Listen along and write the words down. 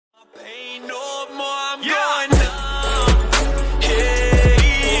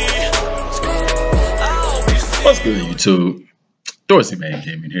What's good, YouTube? Dorsey Man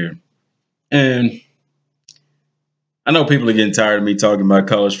Gaming here. And I know people are getting tired of me talking about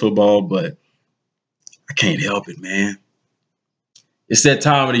college football, but I can't help it, man. It's that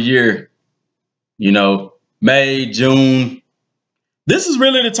time of the year, May, June. This is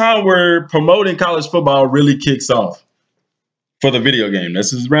really the time where promoting college football really kicks off for the video game.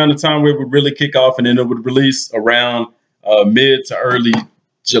 This is around the time where it would really kick off, and then it would release around mid to early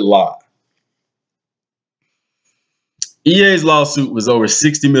July. EA's lawsuit was over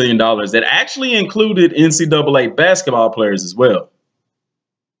 $60 million. That actually included NCAA basketball players as well.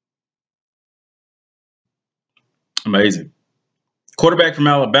 Amazing. Quarterback from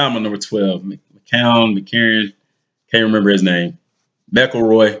Alabama, number 12, McCarron, can't remember his name.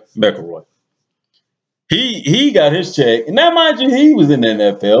 McElroy. He got his check. And now, mind you, he was in the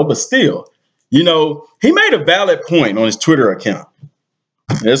NFL, but still, he made a valid point on his Twitter account.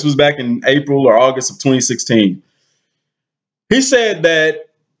 This was back in April or August of 2016. He said that,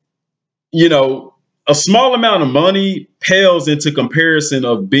 a small amount of money pales into comparison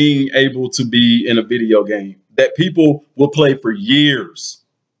of being able to be in a video game that people will play for years.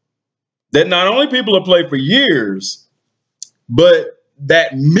 That not only people will play for years, but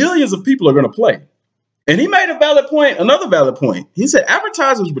that millions of people are going to play. And he made a valid point, another valid point. He said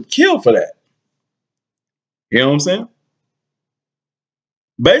advertisers would kill for that. You know what I'm saying?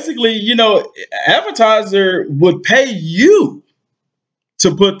 Basically, advertiser would pay you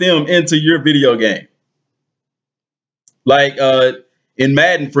to put them into your video game. Like in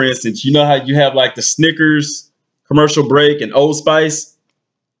Madden, for instance, you know how you have like the Snickers commercial break and Old Spice?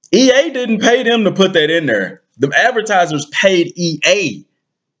 EA didn't pay them to put that in there. The advertisers paid EA.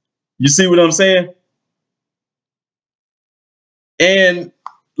 You see what I'm saying? And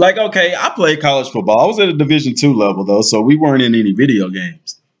like, okay, I played college football. I was at a Division II level though, so we weren't in any video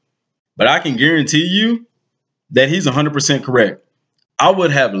games. But I can guarantee you that he's 100% correct. I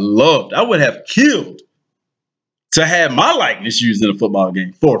would have killed to have my likeness used in a football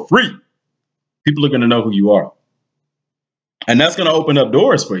game for free. People are going to know who you are. And that's going to open up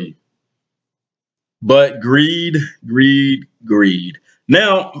doors for you. But greed.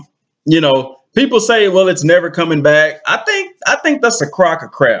 Now, people say, well, it's never coming back. I think that's a crock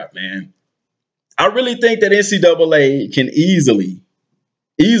of crap, man. I really think that NCAA can easily,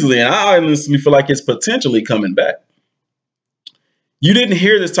 and I honestly feel like it's potentially coming back. You didn't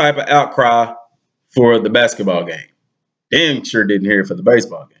hear this type of outcry for the basketball game. Damn sure didn't hear it for the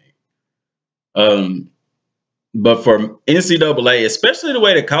baseball game. But for NCAA, especially the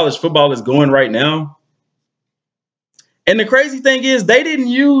way that college football is going right now, and the crazy thing is they didn't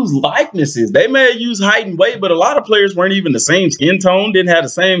use likenesses. They may have used height and weight, but a lot of players weren't even the same skin tone, didn't have the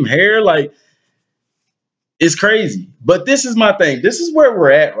same hair. Like, it's crazy. But this is my thing. This is where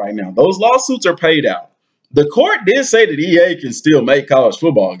we're at right now. Those lawsuits are paid out. The court did say that EA can still make college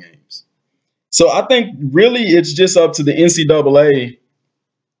football games. So I think really it's just up to the NCAA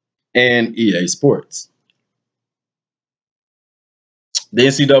and EA Sports. The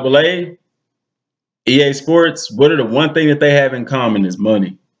NCAA, EA Sports, what are the one thing that they have in common is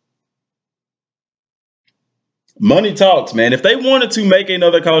money. Money talks, man. If they wanted to make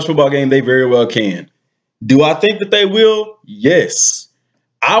another college football game, they very well can. Do I think that they will? Yes.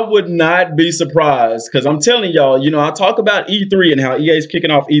 I would not be surprised because I'm telling y'all, I talk about E3 and how EA is kicking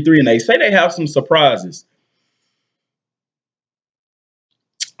off E3 and they say they have some surprises.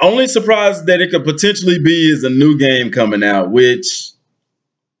 Only surprise that it could potentially be is a new game coming out, which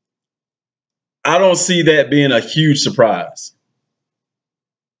I don't see that being a huge surprise.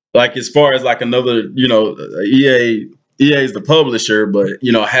 Like as far as like another, EA is the publisher, but,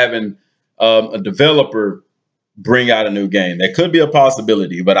 having a developer bring out a new game. That could be a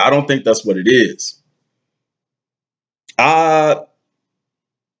possibility, but I don't think that's what it is.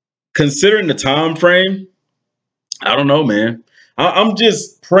 Considering the time frame, I don't know, man. I'm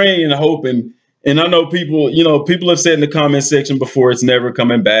just praying and hoping. And I know people have said in the comment section before it's never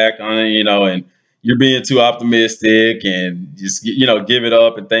coming back, and you're being too optimistic and just, give it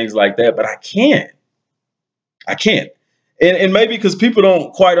up and things like that. But I can't. And maybe because people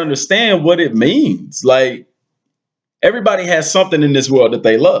don't quite understand what it means. Like, everybody has something in this world that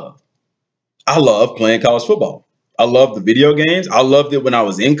they love. I love playing college football. I love the video games. I loved it when I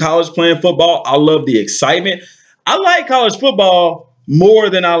was in college playing football. I love the excitement. I like college football more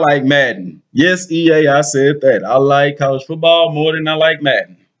than I like Madden. Yes, EA, I said that. I like college football more than I like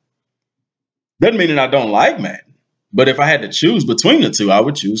Madden. Doesn't mean that I don't like Madden. But if I had to choose between the two, I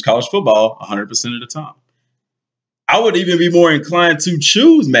would choose college football 100% of the time. I would even be more inclined to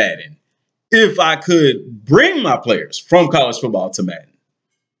choose Madden if I could bring my players from college football to Madden.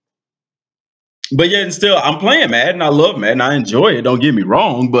 But yet and still, I'm playing Madden. I love Madden. I enjoy it. Don't get me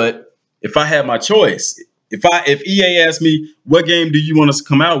wrong. But if I had my choice, if EA asked me what game do you want us to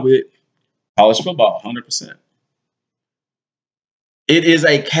come out with, college football, 100%. It is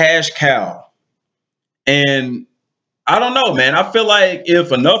a cash cow, and I don't know, man. I feel like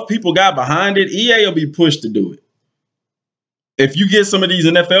if enough people got behind it, EA will be pushed to do it. If you get some of these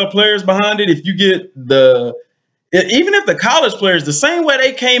NFL players behind it, if you get even if the college players, the same way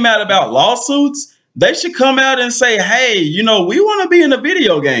they came out about lawsuits, they should come out and say, hey, we want to be in a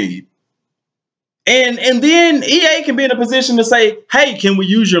video game. And then EA can be in a position to say, hey, can we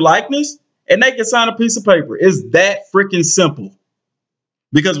use your likeness? And they can sign a piece of paper. It's that freaking simple.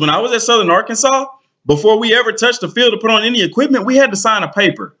 Because when I was at Southern Arkansas, before we ever touched the field to put on any equipment, we had to sign a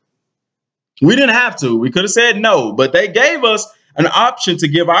paper. We didn't have to. We could have said no, but they gave us an option to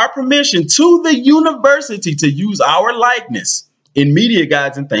give our permission to the university to use our likeness in media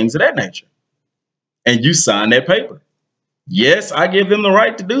guides and things of that nature. And you sign that paper. Yes, I give them the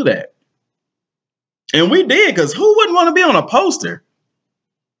right to do that. And we did, because who wouldn't want to be on a poster?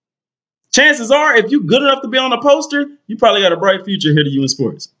 Chances are, if you're good enough to be on a poster, you probably got a bright future here to you in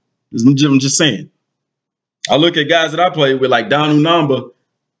sports. I'm just saying. I look at guys that I play with like Don Unamba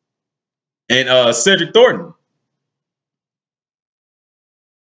and Cedric Thornton.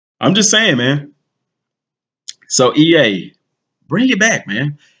 I'm just saying, man. So EA, bring it back,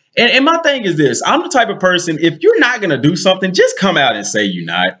 man. And my thing is this. I'm the type of person, if you're not going to do something, just come out and say you're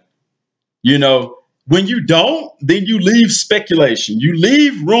not. When you don't, then you leave speculation. You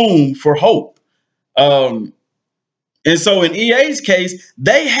leave room for hope. And so in EA's case,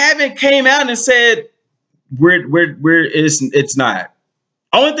 they haven't came out and said it's not.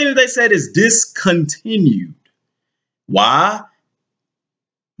 Only thing that they said is discontinued. Why?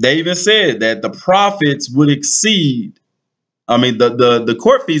 They even said that the profits would exceed. I mean, the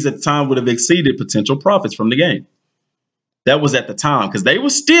court fees at the time would have exceeded potential profits from the game. That was at the time, because they were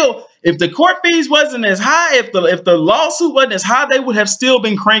still, if the court fees wasn't as high, if the lawsuit wasn't as high, they would have still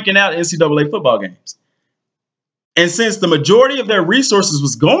been cranking out NCAA football games. And since the majority of their resources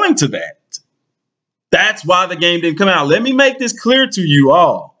was going to that, that's why the game didn't come out. Let me make this clear to you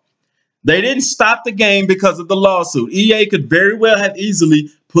all. They didn't stop the game because of the lawsuit. EA could very well have easily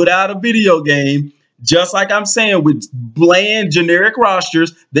put out a video game, just like I'm saying, with bland generic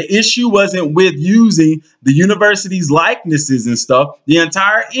rosters. The issue wasn't with using the university's likenesses and stuff. The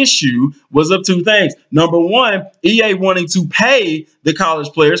entire issue was of two things. Number one, EA wanting to pay the college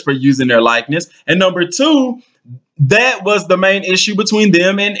players for using their likeness. And number two, that was the main issue between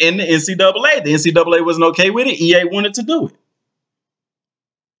them and the NCAA. The NCAA wasn't okay with it. EA wanted to do it.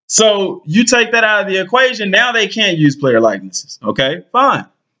 So you take that out of the equation. Now they can't use player likenesses. Okay, fine.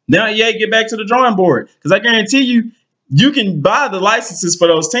 Now EA get back to the drawing board, because I guarantee you, you can buy the licenses for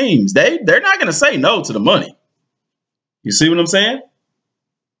those teams. They're not going to say no to the money. You see what I'm saying?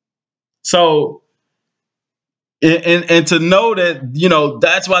 So, and to know that,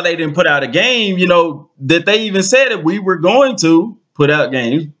 that's why they didn't put out a game, that they even said that we were going to put out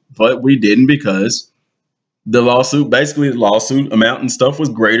games, but we didn't, because the lawsuit amount and stuff was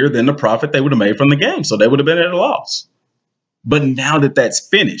greater than the profit they would have made from the game. So they would have been at a loss. But now that that's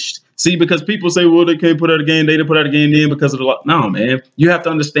finished, see, because people say, well, they can't put out a game, they didn't put out a game then because of the law. No, man, you have to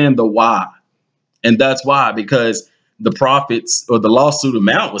understand the why. And that's why, because the profits or the lawsuit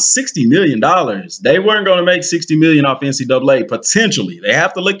amount was $60 million. They weren't going to make $60 million off NCAA, potentially. They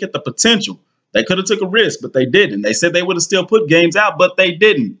have to look at the potential. They could have took a risk, but they didn't. They said they would have still put games out, but they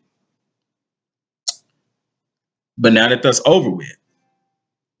didn't. But now that that's over with,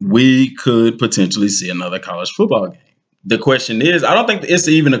 we could potentially see another college football game. The question is, I don't think it's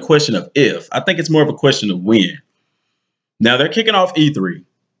even a question of if. I think it's more of a question of when. Now, they're kicking off E3,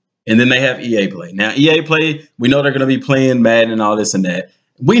 and then they have EA Play. Now, EA Play, we know they're going to be playing Madden and all this and that.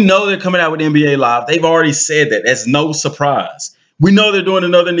 We know they're coming out with NBA Live. They've already said that. That's no surprise. We know they're doing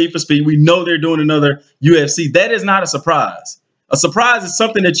another Need for Speed. We know they're doing another UFC. That is not a surprise. A surprise is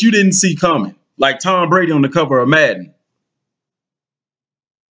something that you didn't see coming, like Tom Brady on the cover of Madden.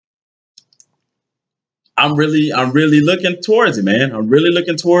 I'm really looking towards it, man. I'm really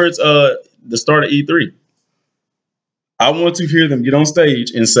looking towards the start of E3. I want to hear them get on stage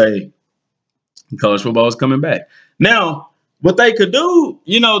and say college football is coming back. Now, what they could do,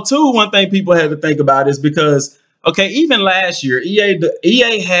 too, one thing people have to think about is because, okay, even last year,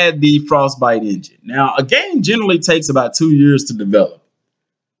 EA had the Frostbite engine. Now, a game generally takes about 2 years to develop.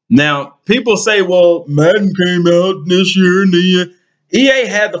 Now, people say, well, Madden came out this year and EA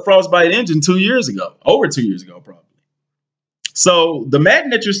had the Frostbite engine 2 years ago, over 2 years ago, probably. So the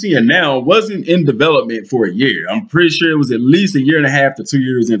Madden that you're seeing now wasn't in development for a year. I'm pretty sure it was at least a year and a half to 2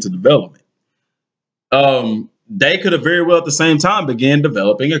 years into development. They could have very well at the same time began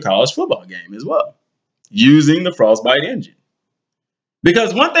developing a college football game as well, using the Frostbite engine.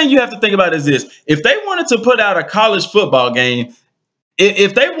 Because one thing you have to think about is this: if they wanted to put out a college football game,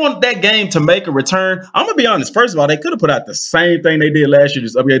 if they want that game to make a return, I'm gonna be honest. First of all, they could have put out the same thing they did last year,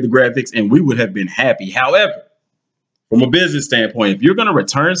 just upgrade the graphics, and we would have been happy. However, from a business standpoint, if you're gonna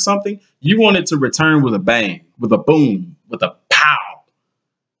return something, you want it to return with a bang, with a boom, with a pow.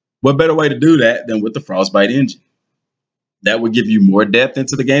 What better way to do that than with the Frostbite engine? That would give you more depth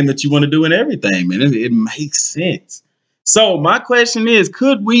into the game that you want to do and everything, man. It makes sense. So my question is,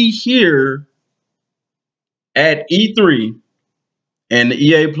 could we hear at E3 and the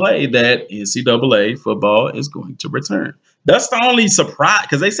EA Play that NCAA football is going to return? That's the only surprise,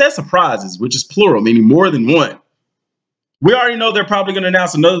 because they said surprises, which is plural, meaning more than one. We already know they're probably going to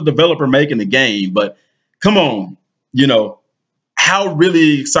announce another developer making the game, but come on, how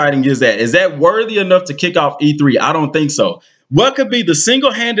really exciting is that? Is that worthy enough to kick off E3? I don't think so. What could be the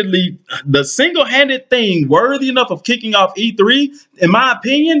single-handed thing worthy enough of kicking off E3? In my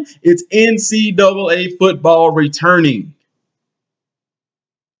opinion, it's NCAA football returning.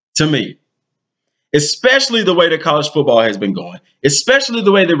 To me, especially the way that college football has been going, especially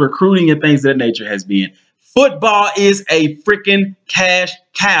the way the recruiting and things of that nature has been. Football is a freaking cash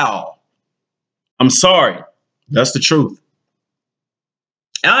cow. I'm sorry. That's the truth.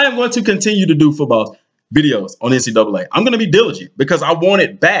 And I am going to continue to do football videos on NCAA. I'm going to be diligent because I want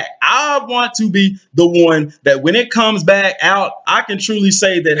it back. I want to be the one that when it comes back out, I can truly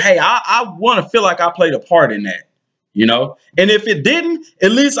say that, hey, I want to feel like I played a part in that, And if it didn't,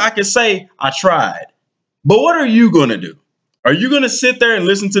 at least I can say I tried. But what are you going to do? Are you going to sit there and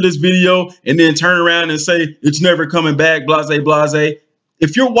listen to this video and then turn around and say it's never coming back, blase, blase?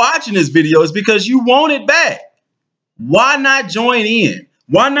 If you're watching this video, it's because you want it back. Why not join in?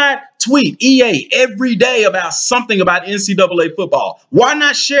 Why not tweet EA every day about something about NCAA football? Why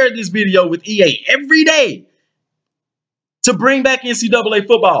not share this video with EA every day to bring back NCAA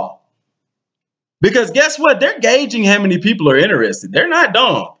football? Because guess what? They're gauging how many people are interested. They're not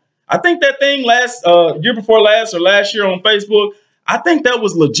dumb. I think that thing year before last or last year on Facebook, I think that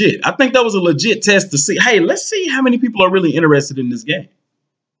was legit. I think that was a legit test to see, hey, let's see how many people are really interested in this game.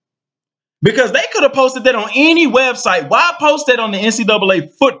 Because they could have posted that on any website. Why post that on the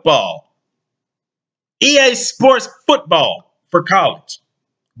NCAA football? EA Sports Football for college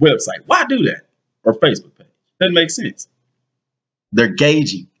website. Why do that? Or Facebook page. Doesn't make sense. They're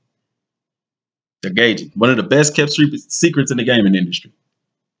gauging. They're gauging. One of the best kept secrets in the gaming industry.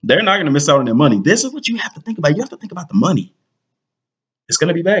 They're not going to miss out on their money. This is what you have to think about. You have to think about the money. It's going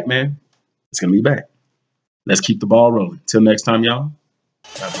to be back, man. It's going to be back. Let's keep the ball rolling. Till next time, y'all.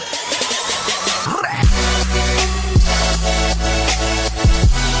 God bless.